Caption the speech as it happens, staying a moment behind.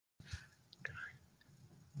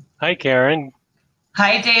Hi, Karen.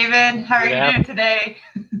 Hi, David. How are Good you afternoon. doing today?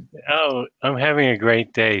 Oh, I'm having a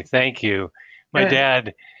great day. Thank you. My Good.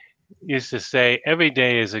 dad used to say, every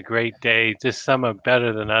day is a great day, just some are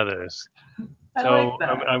better than others. I like So I'm,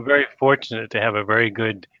 that. I'm very fortunate to have a very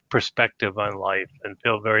good perspective on life and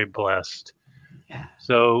feel very blessed. Yeah.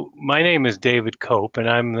 So my name is David Cope, and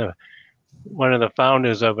I'm one of the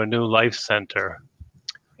founders of a new life center.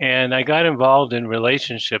 And I got involved in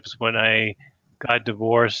relationships when I got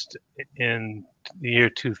divorced in the year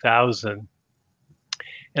 2000.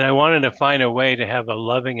 And I wanted to find a way to have a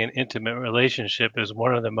loving and intimate relationship as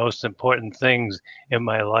one of the most important things in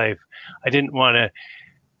my life. I didn't want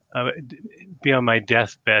to be on my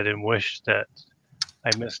deathbed and wish that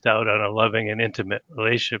I missed out on a loving and intimate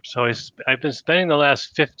relationship. So I've been spending the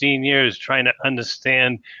last 15 years trying to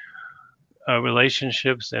understand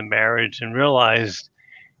relationships and marriage and realized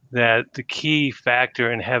that the key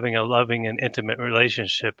factor in having a loving and intimate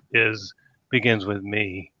relationship is begins with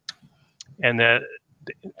me. And that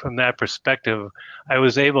from that perspective, I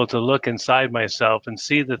was able to look inside myself and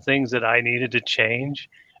see the things that I needed to change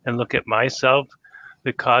and look at myself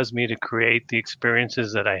that caused me to create the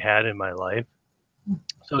experiences that I had in my life.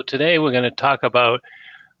 So today we're going to talk about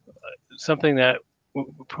something that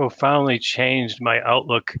profoundly changed my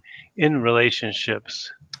outlook in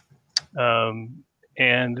relationships.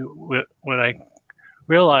 And what I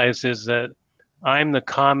realized is that I'm the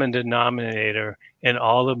common denominator in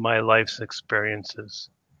all of my life's experiences.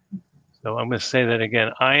 So I'm going to say that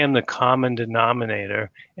again. I am the common denominator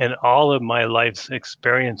in all of my life's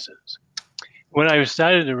experiences. When I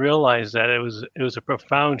started to realize that, it was a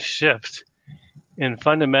profound shift in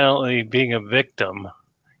fundamentally being a victim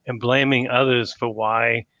and blaming others for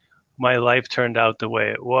why my life turned out the way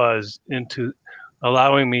it was, into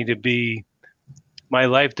allowing me to be my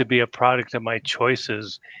life to be a product of my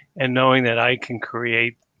choices and knowing that I can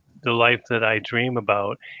create the life that I dream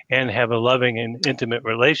about and have a loving and intimate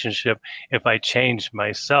relationship if I change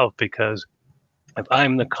myself. Because if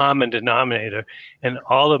I'm the common denominator in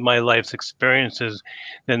all of my life's experiences,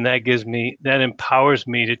 then that empowers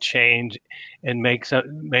me to change and make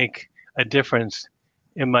a difference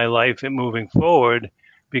in my life and moving forward,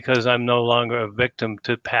 because I'm no longer a victim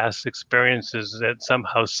to past experiences that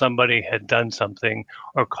somehow somebody had done something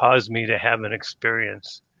or caused me to have an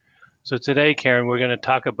experience. So today, Karen, we're going to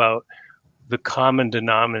talk about the common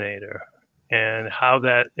denominator and how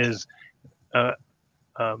that is uh,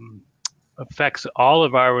 um, affects all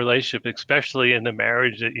of our relationships, especially in the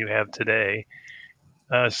marriage that you have today.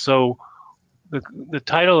 So the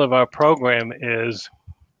title of our program is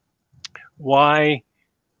Why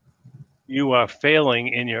You Are Failing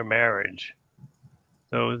in Your Marriage.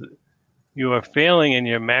 So you are failing in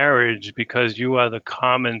your marriage because you are the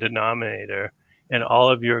common denominator in all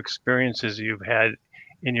of your experiences you've had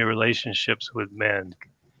in your relationships with men.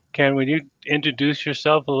 Ken, would you introduce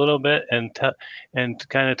yourself a little bit and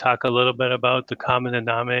kind of talk a little bit about the common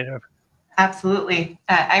denominator? Absolutely.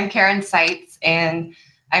 I'm Karen Seitz, and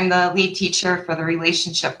I'm the lead teacher for the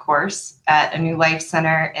relationship course at a New Life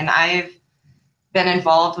Center. And I've been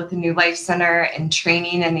involved with the New Life Center and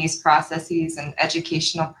training in these processes and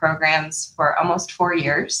educational programs for almost 4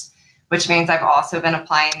 years, which means I've also been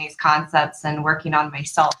applying these concepts and working on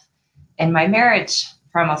myself in my marriage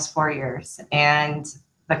for almost 4 years. And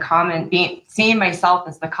seeing myself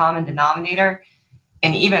as the common denominator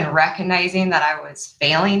and even recognizing that I was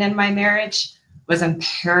failing in my marriage was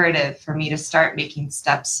imperative for me to start making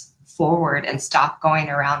steps forward and stop going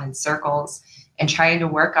around in circles and trying to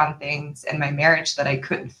work on things in my marriage that I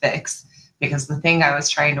couldn't fix, because the thing I was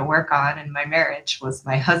trying to work on in my marriage was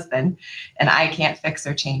my husband, and I can't fix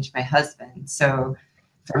or change my husband. So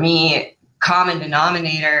for me, common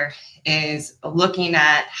denominator is looking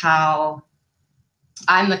at how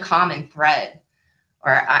I'm the common thread,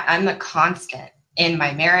 or I'm the constant in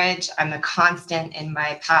my marriage. I'm the constant in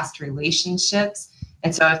my past relationships.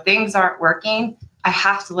 And so if things aren't working, I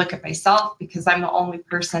have to look at myself, because I'm the only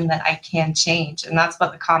person that I can change. And that's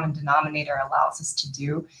what the common denominator allows us to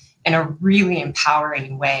do in a really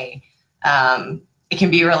empowering way. It can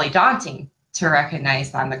be really daunting to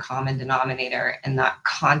recognize that I'm the common denominator and not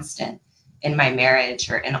constant in my marriage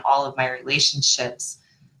or in all of my relationships.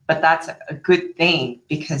 But that's a good thing,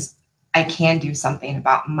 because I can do something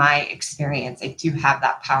about my experience. I do have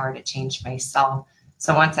that power to change myself.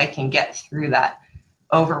 So once I can get through that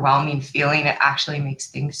overwhelming feeling, it actually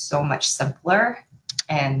makes things so much simpler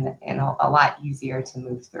and a lot easier to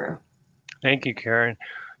move through. Thank you, Karen.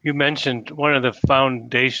 You mentioned one of the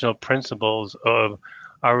foundational principles of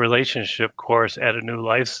our relationship course at a New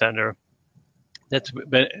Life Center that's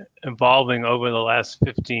been evolving over the last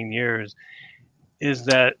 15 years is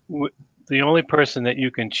that the only person that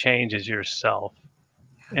you can change is yourself,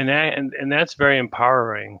 and that's very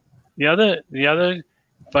empowering. The other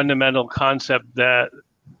fundamental concept that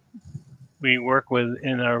we work with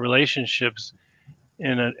in our relationships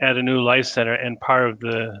at a new life center, and part of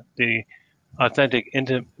the authentic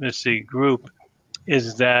intimacy group,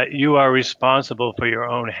 is that you are responsible for your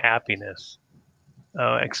own happiness.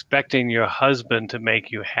 Expecting your husband to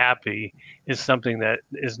make you happy is something that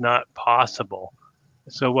is not possible.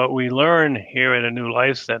 So what we learn here at a new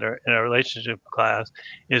life center in a relationship class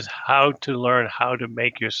is how to learn how to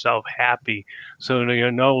make yourself happy, so that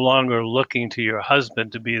you're no longer looking to your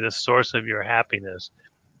husband to be the source of your happiness.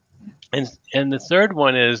 And the third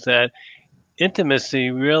one is that intimacy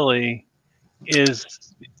really is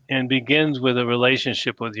and begins with a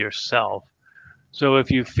relationship with yourself. So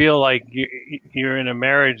if you feel like you're in a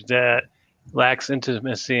marriage that lacks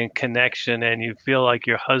intimacy and connection, and you feel like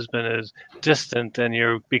your husband is distant and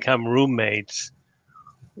you become roommates,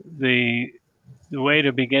 the way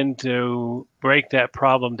to begin to break that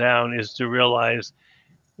problem down is to realize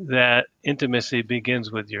that intimacy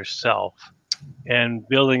begins with yourself. And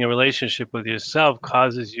building a relationship with yourself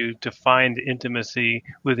causes you to find intimacy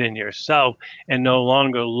within yourself and no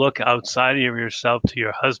longer look outside of yourself to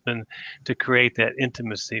your husband to create that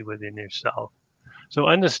intimacy within yourself. So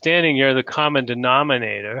understanding you're the common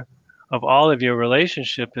denominator of all of your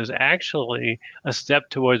relationship is actually a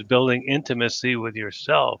step towards building intimacy with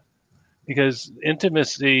yourself, because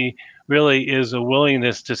intimacy really is a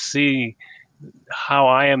willingness to see how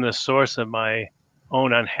I am the source of my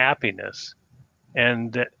own unhappiness.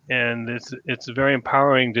 And it's very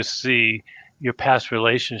empowering to see your past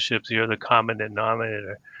relationships. You're the common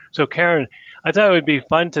denominator. So Karen, I thought it would be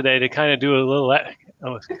fun today to kind of do a little.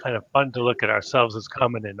 It's kind of fun to look at ourselves as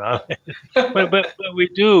common denominators, but we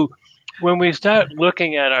do. When we start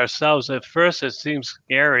looking at ourselves, at first it seems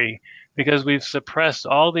scary because we've suppressed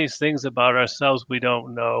all these things about ourselves we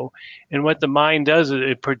don't know. And what the mind does is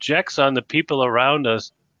it projects on the people around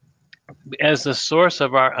us as the source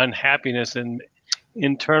of our unhappiness and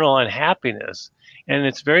internal unhappiness. And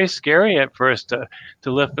it's very scary at first to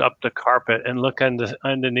lift up the carpet and look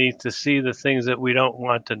underneath to see the things that we don't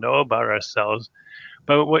want to know about ourselves.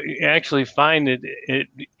 But what you actually find, if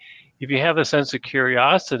you have a sense of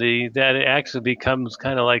curiosity, that it actually becomes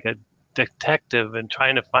kind of like a detective and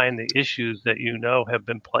trying to find the issues that you know have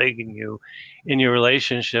been plaguing you in your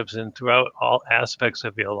relationships and throughout all aspects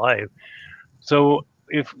of your life. So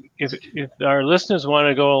if our listeners want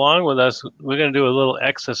to go along with us, we're going to do a little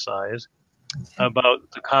exercise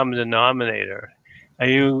about the common denominator. Are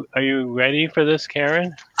you ready for this,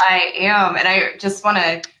 Karen? I am, and I just want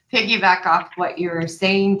to piggyback off what you were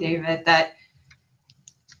saying, David, that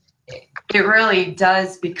it really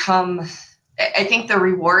does become, I think the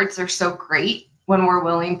rewards are so great when we're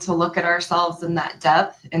willing to look at ourselves in that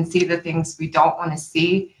depth and see the things we don't want to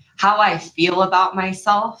see, how I feel about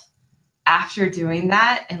myself after doing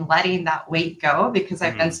that and letting that weight go, because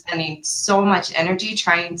I've been spending so much energy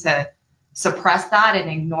trying to suppress that and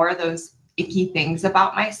ignore those icky things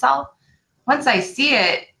about myself. Once I see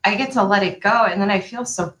it, I get to let it go, and then I feel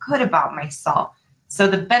so good about myself. So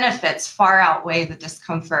the benefits far outweigh the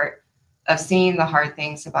discomfort of seeing the hard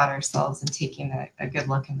things about ourselves and taking a good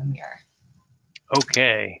look in the mirror.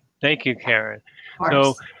 Okay. Thank you, Karen.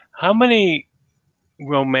 So how many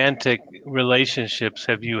romantic relationships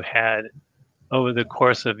have you had over the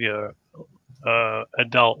course of your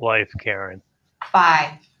adult life, Karen?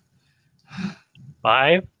 5.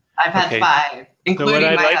 5? I've had 5,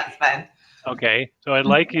 including my husband. Okay, so I'd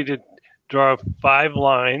like you to draw 5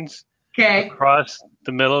 lines across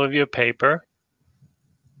the middle of your paper.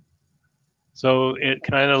 So it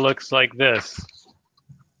kind of looks like this.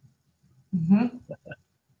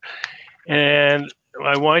 And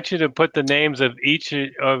I want you to put the names of each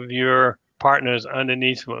of your partners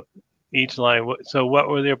underneath each line. So what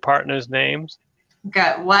were your partners' names?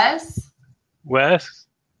 Got Wes.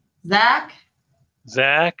 Zach.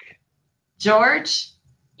 George.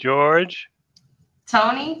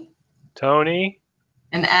 Tony.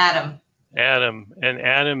 And Adam. And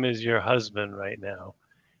Adam is your husband right now.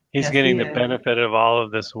 He's getting the benefit of all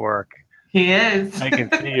of this work. He is. I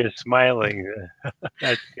can see you smiling.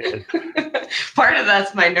 That's good. Part of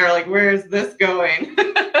that's my nerve. Like, where is this going?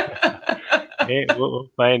 Hey, we'll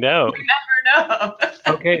find out. We never know.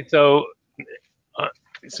 Okay, so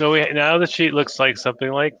now the sheet looks like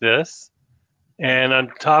something like this. And on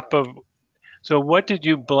top of, so what did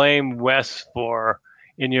you blame Wes for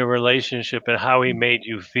in your relationship and how he made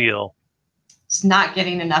you feel? Just not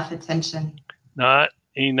getting enough attention. Not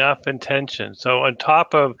enough attention. So on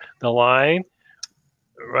top of the line,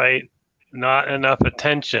 right, not enough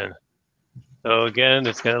attention. So again,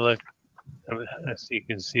 it's going to look, so you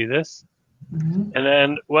can see this. Mhm. And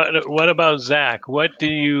then what about Zach? What do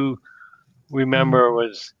you remember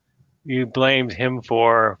was you blamed him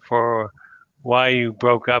for why you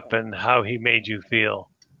broke up and how he made you feel?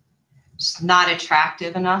 Just not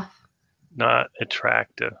attractive enough. Not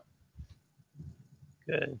attractive.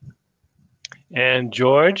 Good. And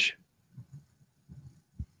George?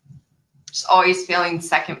 Just always feeling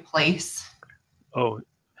second place. Oh,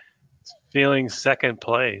 feeling second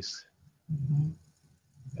place. Mhm.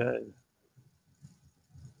 Good.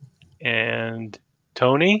 And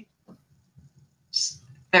Tony?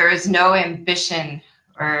 There is no ambition,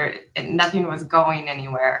 or nothing was going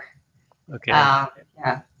anywhere. Okay.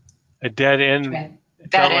 Yeah. A dead end.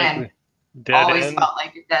 Dead end. Always End. felt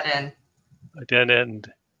like a dead end. A dead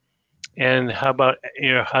end. And how about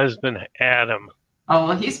your husband, Adam? Oh,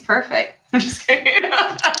 well, he's perfect. I'm just kidding.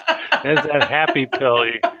 There's that happy pill.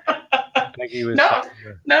 Like he was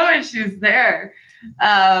no issues there.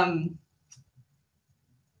 And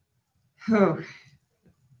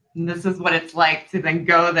this is what it's like to then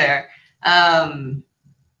go there. I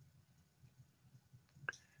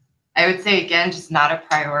would say, again, just not a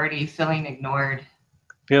priority, feeling ignored.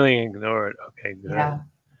 Feeling ignored. Okay, good. Yeah.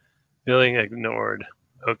 Feeling ignored.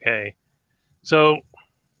 Okay. So,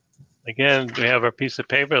 again, we have our piece of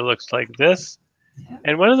paper. It looks like this. Yeah.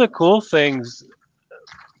 And one of the cool things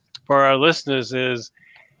for our listeners is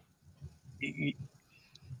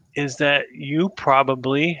that you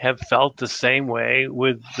probably have felt the same way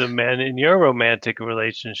with the men in your romantic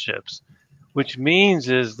relationships, which means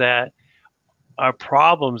is that our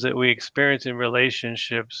problems that we experience in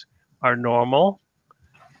relationships are normal,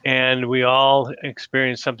 and we all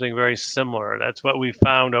experience something very similar. That's what we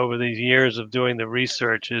found over these years of doing the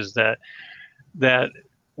research, is that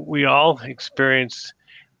we all experience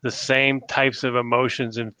the same types of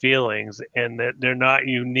emotions and feelings, and that they're not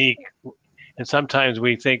unique. And sometimes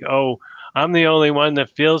we think, oh, I'm the only one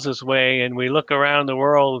that feels this way, and we look around the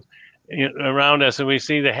world around us and we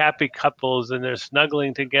see the happy couples and they're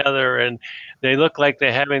snuggling together and they look like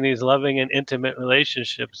they're having these loving and intimate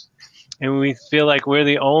relationships, and we feel like we're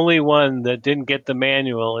the only one that didn't get the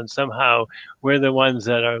manual, and somehow we're the ones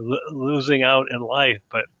that are losing out in life.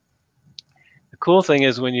 But the cool thing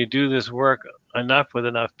is, when you do this work enough with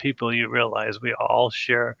enough people, you realize we all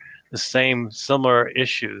share the same similar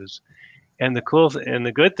issues. And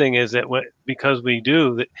the good thing is that because we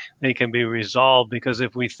do, that they can be resolved. Because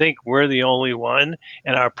if we think we're the only one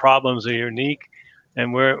and our problems are unique,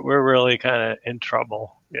 and we're really kind of in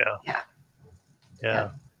trouble. Yeah.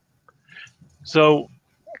 So,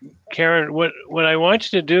 Karen, what I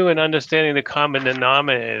want you to do in understanding the common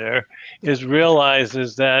denominator is realize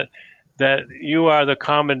is that you are the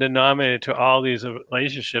common denominator to all these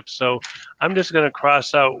relationships. So I'm just going to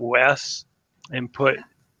cross out Wes and put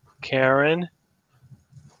Karen,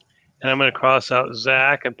 and I'm going to cross out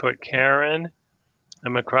Zach and put Karen.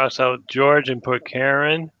 I'm going to cross out George and put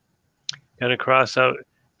Karen. I'm going to cross out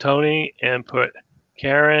Tony and put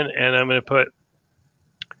Karen, and I'm going to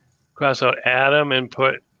cross out Adam and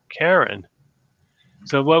put Karen.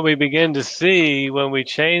 So what we begin to see when we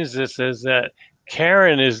change this is that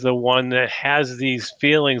Karen is the one that has these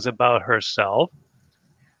feelings about herself,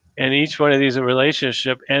 and each one of these are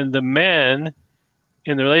relationship, and the men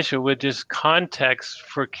in the relationship with just context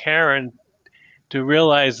for Karen to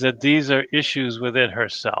realize that these are issues within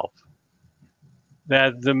herself,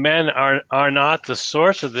 that the men are not the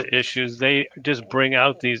source of the issues. They just bring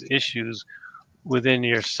out these issues within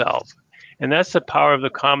yourself. And that's the power of the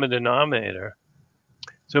common denominator.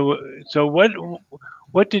 So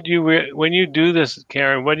what did you, when you do this,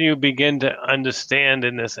 Karen, what do you begin to understand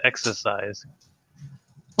in this exercise?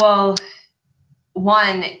 Well,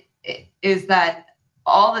 one is that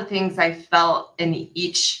all the things I felt in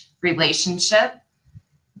each relationship,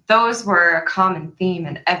 those were a common theme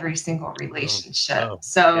in every single relationship.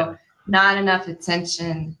 Not enough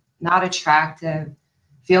attention, not attractive,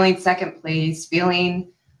 feeling second place,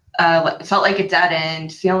 feeling felt like a dead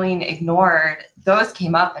end, feeling ignored. Those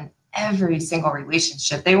came up in every single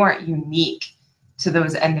relationship. They weren't unique to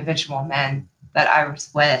those individual men that I was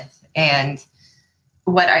with. And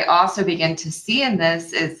what I also began to see in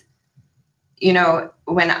this is,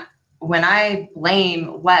 when I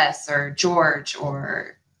blame Wes or George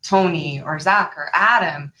or Tony or Zach or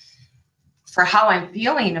Adam for how I'm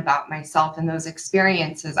feeling about myself in those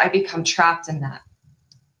experiences, I become trapped in that.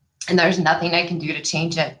 And there's nothing I can do to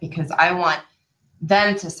change it, because I want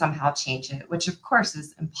them to somehow change it, which of course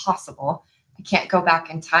is impossible. I can't go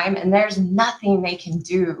back in time, and there's nothing they can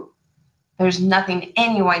do. There's nothing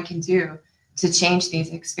anyone can do to change these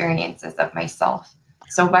experiences of myself.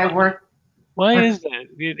 So by why is that?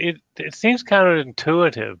 It seems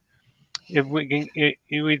counterintuitive. If we can,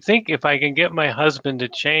 you would think if I can get my husband to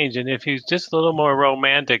change, and if he's just a little more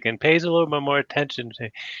romantic and pays a little bit more attention to,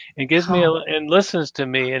 and gives me and listens to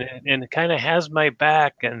me and kind of has my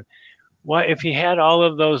back, and why if he had all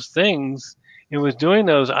of those things and was doing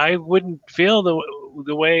those, I wouldn't feel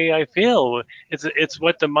the way I feel. It's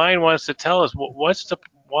what the mind wants to tell us. What's the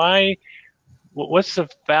why? What's the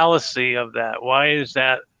fallacy of that? Why is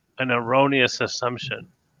that an erroneous assumption?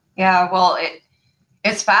 Yeah, well,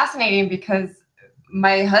 it's fascinating because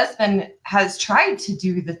my husband has tried to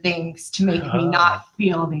do the things to make me not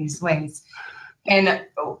feel these ways. And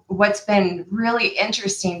what's been really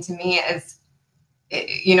interesting to me is,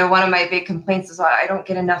 you know, one of my big complaints is, well, I don't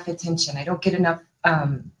get enough attention. I don't get enough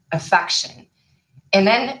affection. And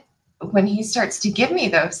then when he starts to give me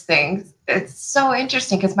those things, it's so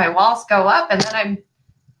interesting because my walls go up, and then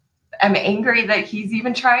I'm angry that he's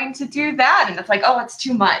even trying to do that. And it's like, oh, it's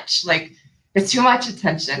too much. Like, it's too much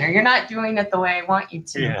attention, or you're not doing it the way I want you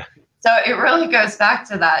to. Yeah. So it really goes back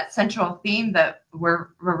to that central theme that we're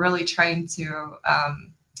really trying to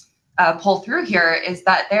pull through here, is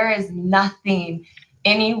that there is nothing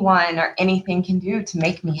anyone or anything can do to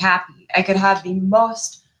make me happy. I could have the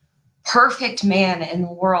most perfect man in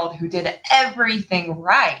the world who did everything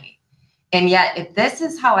right. And yet, if this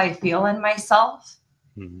is how I feel in myself,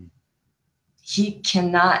 he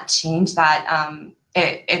cannot change that.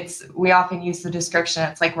 We often use the description,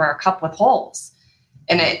 it's like we're a cup with holes,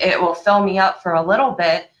 and it will fill me up for a little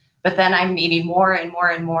bit, but then I'm needing more and more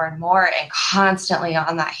and more and more, and constantly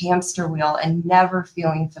on that hamster wheel and never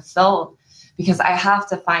feeling fulfilled, because I have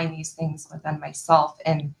to find these things within myself.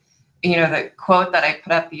 And, you know, the quote that I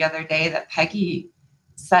put up the other day that Peggy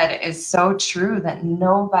said is so true, that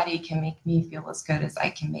nobody can make me feel as good as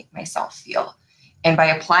I can make myself feel. And by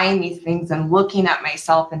applying these things and looking at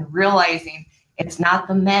myself and realizing it's not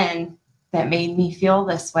the men that made me feel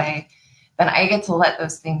this way, then I get to let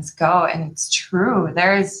those things go. And it's true.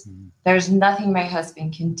 There's nothing my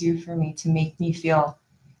husband can do for me to make me feel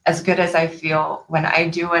as good as I feel when I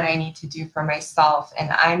do what I need to do for myself, and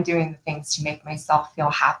I'm doing the things to make myself feel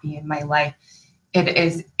happy in my life. It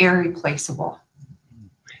is irreplaceable.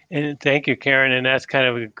 And thank you, Karen. And that's kind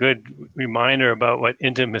of a good reminder about what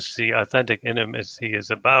intimacy, authentic intimacy, is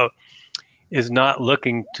about, is not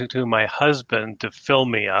looking to my husband to fill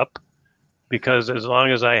me up. Because as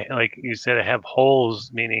long as I, like you said, I have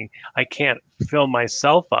holes, meaning I can't fill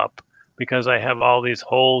myself up because I have all these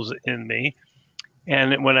holes in me.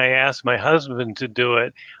 And when I ask my husband to do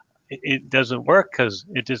it, it doesn't work because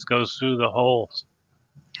it just goes through the holes.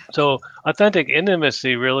 So authentic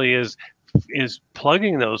intimacy really is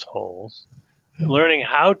plugging those holes, learning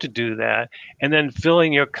how to do that, and then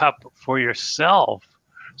filling your cup for yourself.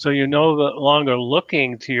 So you're no longer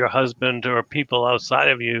looking to your husband or people outside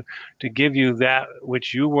of you to give you that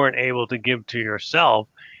which you weren't able to give to yourself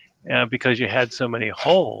because you had so many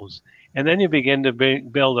holes. And then you begin to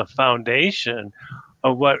build a foundation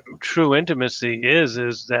of what true intimacy is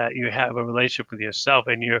that you have a relationship with yourself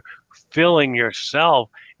and you're filling yourself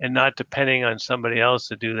and not depending on somebody else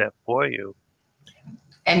to do that for you.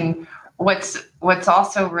 And what's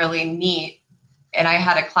also really neat, and I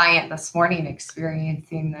had a client this morning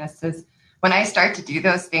experiencing this, is when I start to do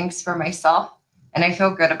those things for myself and I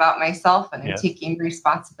feel good about myself and I'm taking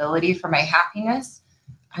responsibility for my happiness,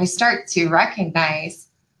 I start to recognize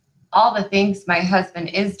all the things my husband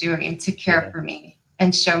is doing to care for me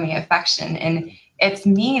and show me affection. And it's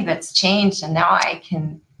me that's changed. And now I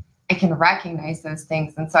can recognize those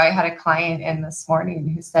things. And so I had a client in this morning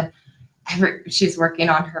who said, she's working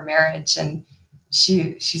on her marriage, and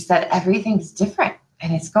she said, everything's different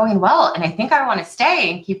and it's going well. And I think I want to stay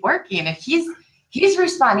and keep working. And he's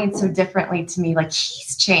responding so differently to me, like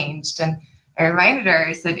he's changed. And I reminded her,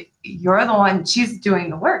 I said, you're the one, she's doing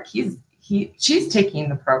the work. She's taking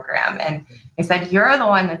the program. And I said, you're the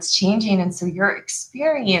one that's changing. And so your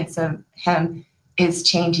experience of him is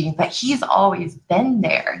changing, but he's always been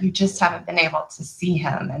there. You just haven't been able to see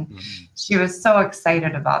him. And she was so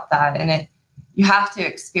excited about that. And you have to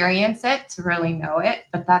experience it to really know it,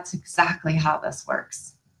 but that's exactly how this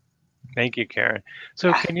works. Thank you, Karen.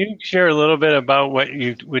 So can you share a little bit about what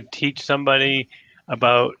you would teach somebody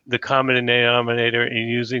about the common denominator and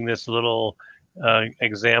using this little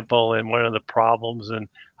example and one of the problems, and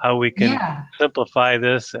how we can simplify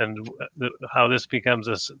this and how this becomes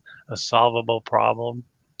a solvable problem?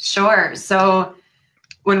 Sure. So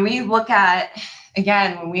when we look at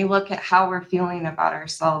how we're feeling about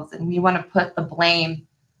ourselves, and we want to put the blame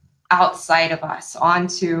outside of us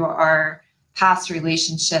onto our past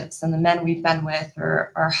relationships and the men we've been with,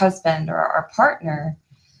 or our husband or our partner,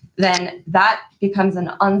 then that becomes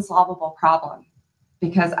an unsolvable problem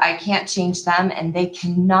because I can't change them and they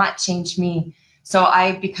cannot change me. So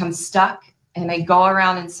I become stuck and I go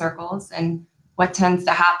around in circles. And what tends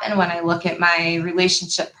to happen when I look at my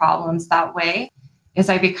relationship problems that way is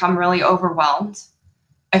I become really overwhelmed.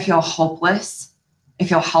 I feel hopeless. I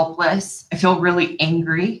feel helpless. I feel really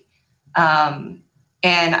angry. And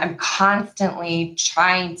I'm constantly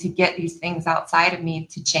trying to get these things outside of me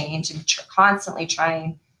to change and constantly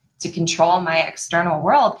trying to control my external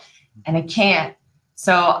world. And I can't.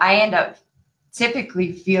 So I end up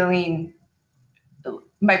typically feeling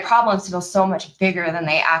my problems feel so much bigger than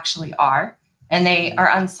they actually are, and they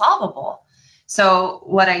are unsolvable. So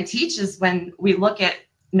what I teach is when we look at,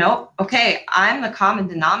 nope, okay, I'm the common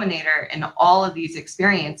denominator in all of these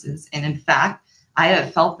experiences. And in fact, I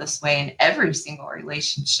have felt this way in every single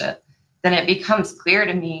relationship. Then it becomes clear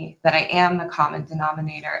to me that I am the common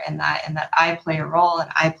denominator and that I play a role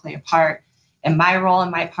and I play a part. And my role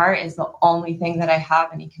and my part is the only thing that I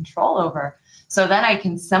have any control over. So then I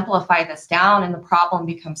can simplify this down and the problem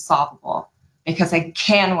becomes solvable because I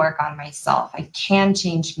can work on myself. I can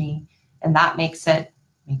change me, and that makes it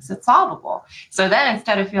solvable. So then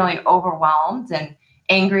instead of feeling overwhelmed and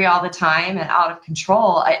angry all the time and out of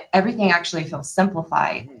control, everything actually feels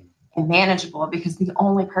simplified and manageable because the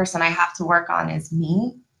only person I have to work on is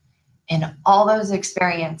me. And all those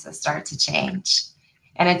experiences start to change.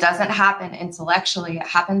 And it doesn't happen intellectually. It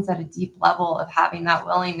happens at a deep level of having that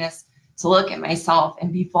willingness to look at myself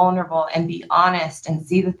and be vulnerable and be honest and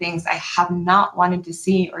see the things I have not wanted to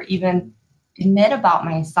see or even admit about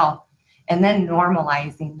myself. And then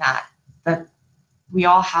normalizing that we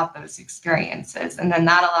all have those experiences. And then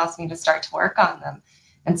that allows me to start to work on them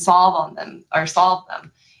and solve them.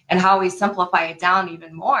 And how we simplify it down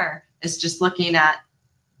even more is just looking at,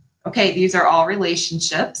 okay, these are all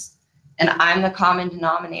relationships and I'm the common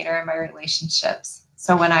denominator in my relationships.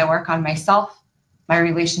 So when I work on myself, my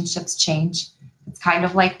relationships change. It's kind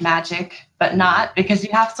of like magic, but not, because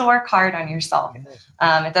you have to work hard on yourself.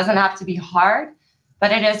 It doesn't have to be hard,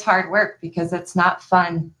 but it is hard work because it's not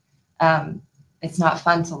fun. It's not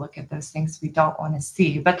fun to look at those things we don't want to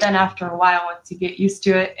see. But then after a while, once you get used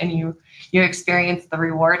to it and you experience the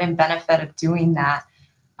reward and benefit of doing that,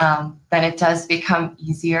 then it does become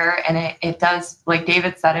easier. And it does, like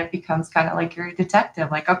David said, it becomes kind of like you're a detective.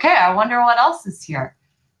 Like, okay, I wonder what else is here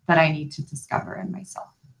that I need to discover in myself.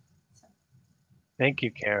 So. Thank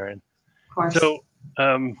you, Karen. Of course. So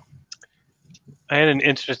I had an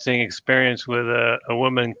interesting experience with a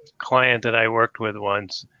woman client that I worked with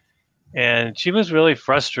once. And she was really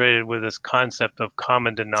frustrated with this concept of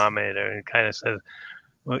common denominator, and kind of says,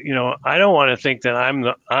 well, I don't want to think that I'm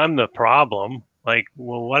the problem. Like,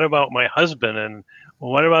 well, what about my husband? And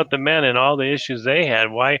well, what about the men and all the issues they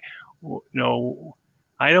had? Why,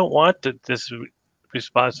 I don't want this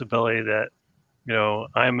responsibility that,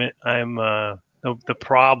 I'm the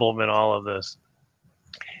problem in all of this.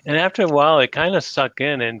 And after a while, it kind of stuck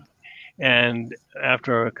in, and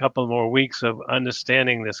after a couple more weeks of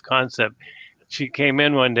understanding this concept, she came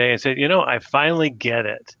in one day and said, I finally get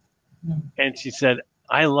it. And she said,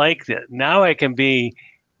 I like it. Now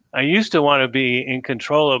I used to want to be in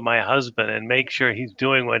control of my husband and make sure he's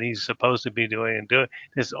doing what he's supposed to be doing and doing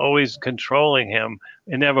this, always controlling him.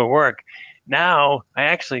 It never worked. Now I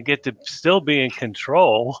actually get to still be in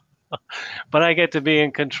control, but I get to be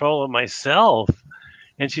in control of myself.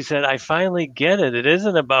 And she said, I finally get it. It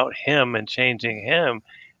isn't about him and changing him.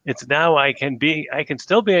 It's now I can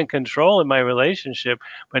still be in control in my relationship,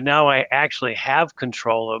 but now I actually have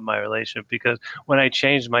control of my relationship because when I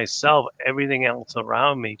change myself, everything else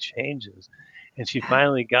around me changes. And she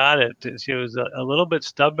finally got it. She was a little bit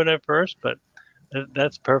stubborn at first, but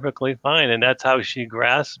that's perfectly fine. And that's how she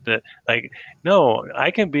grasped it. Like, no,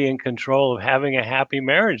 I can be in control of having a happy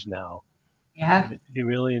marriage now. Yeah. She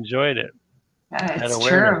really enjoyed it. Yeah, it's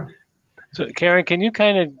true. So, Karen, can you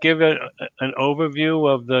kind of give an overview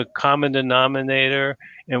of the common denominator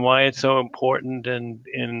and why it's so important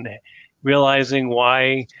in realizing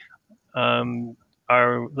why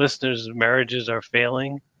our listeners' marriages are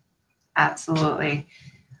failing? Absolutely.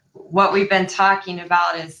 What we've been talking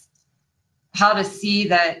about is how to see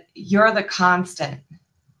that you're the constant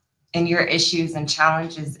in your issues and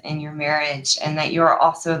challenges in your marriage, and that you're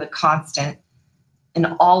also the constant in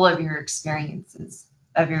all of your experiences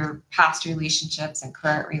of your past relationships and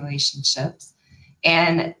current relationships.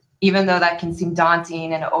 And even though that can seem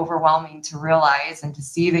daunting and overwhelming to realize and to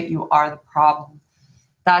see that you are the problem,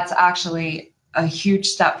 that's actually a huge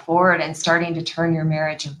step forward in starting to turn your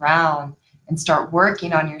marriage around and start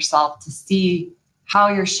working on yourself to see how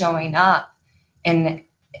you're showing up and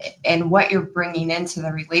what you're bringing into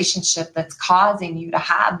the relationship that's causing you to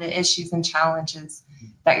have the issues and challenges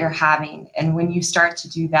that you're having. And when you start to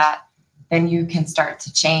do that, then you can start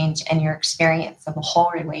to change, and your experience of the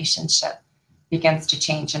whole relationship begins to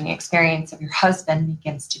change, and the experience of your husband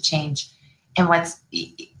begins to change. And what's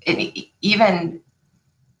even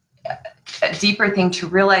a deeper thing to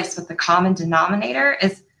realize with the common denominator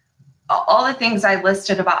is all the things I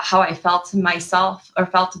listed about how I felt in myself or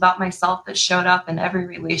felt about myself that showed up in every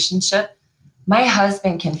relationship. My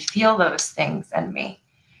husband can feel those things in me.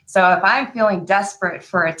 So if I'm feeling desperate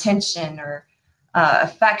for attention or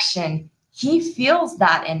affection, he feels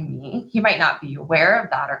that in me. He might not be aware of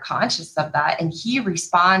that or conscious of that, and he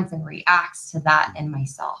responds and reacts to that in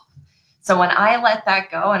myself. So when I let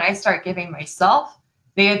that go and I start giving myself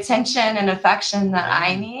the attention and affection that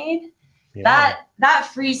I need, that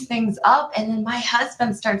frees things up. And then my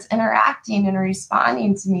husband starts interacting and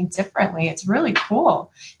responding to me differently. It's really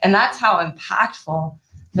cool. And that's how impactful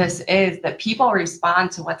this is, that people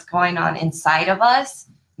respond to what's going on inside of us,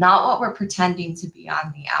 not what we're pretending to be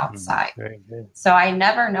on the outside. Very good. So I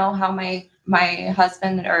never know how my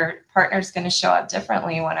husband or partner is going to show up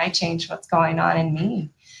differently when I change what's going on in me.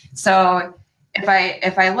 So if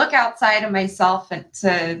I look outside of myself and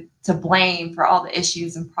to blame for all the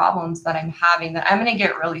issues and problems that I'm having, then I'm going to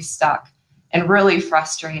get really stuck and really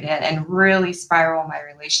frustrated and really spiral my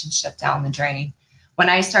relationship down the drain. When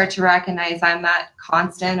I start to recognize I'm that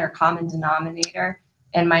constant or common denominator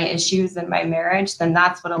in my issues in my marriage, then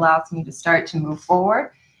that's what allows me to start to move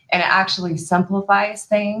forward. And it actually simplifies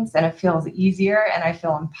things, and it feels easier, and I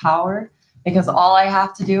feel empowered because all I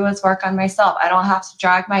have to do is work on myself. I don't have to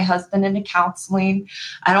drag my husband into counseling.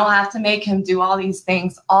 I don't have to make him do all these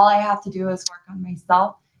things. All I have to do is work on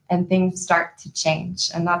myself, and things start to change.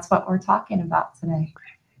 And that's what we're talking about today.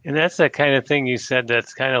 And that's the kind of thing you said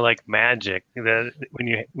that's kind of like magic, that when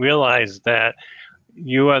you realize that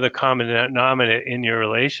you are the common denominator in your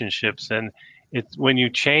relationships, and it's when you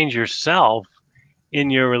change yourself in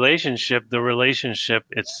your relationship, the relationship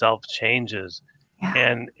itself changes.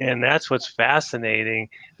 Yeah. And that's what's fascinating.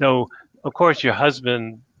 Though, of course, your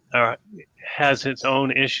husband has his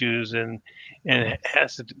own issues and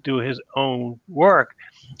has to do his own work.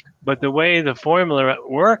 But the way the formula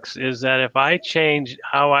works is that if I change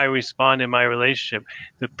how I respond in my relationship,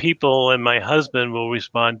 the people and my husband will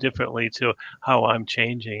respond differently to how I'm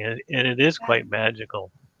changing. And it is quite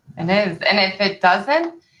magical. It is. And if it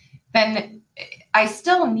doesn't, then I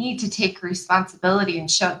still need to take responsibility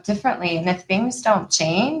and show up differently. And if things don't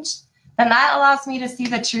change, then that allows me to see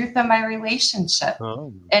the truth of my relationship.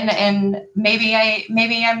 Oh. And maybe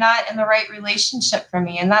I'm not in the right relationship for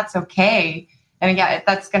me, and that's okay. And yeah,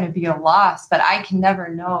 that's going to be a loss, but I can never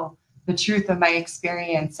know the truth of my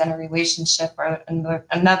experience in a relationship or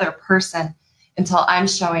another person until I'm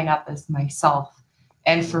showing up as myself.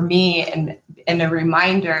 And for me, and a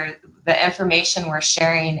reminder, the information we're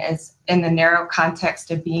sharing is in the narrow context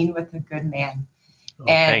of being with a good man. Oh,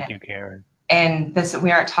 thank you, Karen. And this,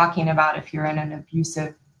 we aren't talking about if you're in an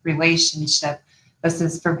abusive relationship. This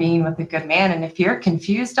is for being with a good man. And if you're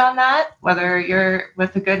confused on that, whether you're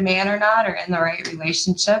with a good man or not, or in the right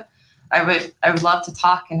relationship, I would love to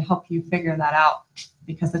talk and help you figure that out,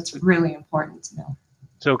 because it's really important to know.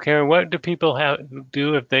 So, Karen, what do people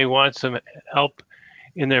do if they want some help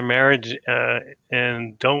in their marriage,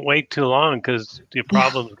 and don't wait too long because the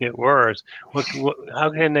problems get worse?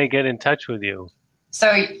 How can they get in touch with you?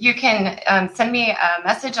 So you can send me a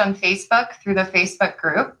message on Facebook through the Facebook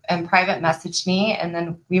group and private message me, and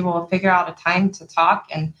then we will figure out a time to talk.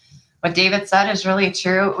 And what David said is really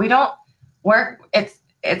true. We don't work,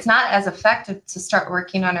 it's not as effective to start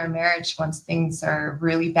working on our marriage once things are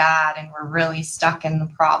really bad and we're really stuck in the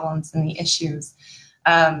problems and the issues.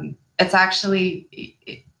 It's actually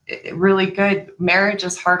really good. Marriage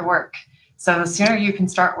is hard work. So the sooner you can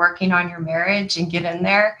start working on your marriage and get in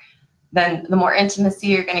there, then the more intimacy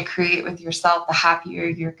you're going to create with yourself, the happier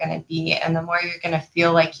you're going to be, and the more you're going to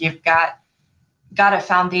feel like you've got a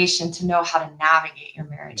foundation to know how to navigate your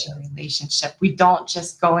marriage and relationship. We don't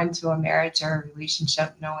just go into a marriage or a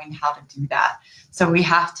relationship knowing how to do that. So we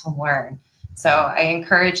have to learn. So I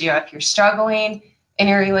encourage you, if you're struggling in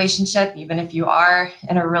your relationship, even if you are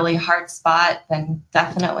in a really hard spot, then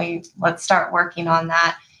definitely let's start working on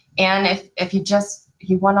that. And if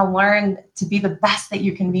you want to learn to be the best that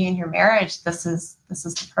you can be in your marriage, this is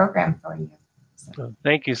the program for you. So. Well,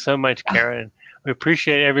 thank you so much, Karen. We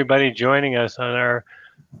appreciate everybody joining us on our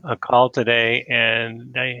call today,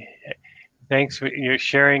 and Thanks for your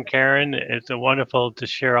sharing, Karen. It's a wonderful to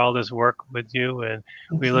share all this work with you, and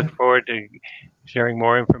Thank we look you. forward to sharing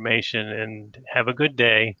more information. And have a good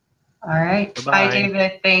day. All right. Bye, Bye-bye.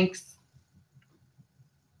 David. Thanks.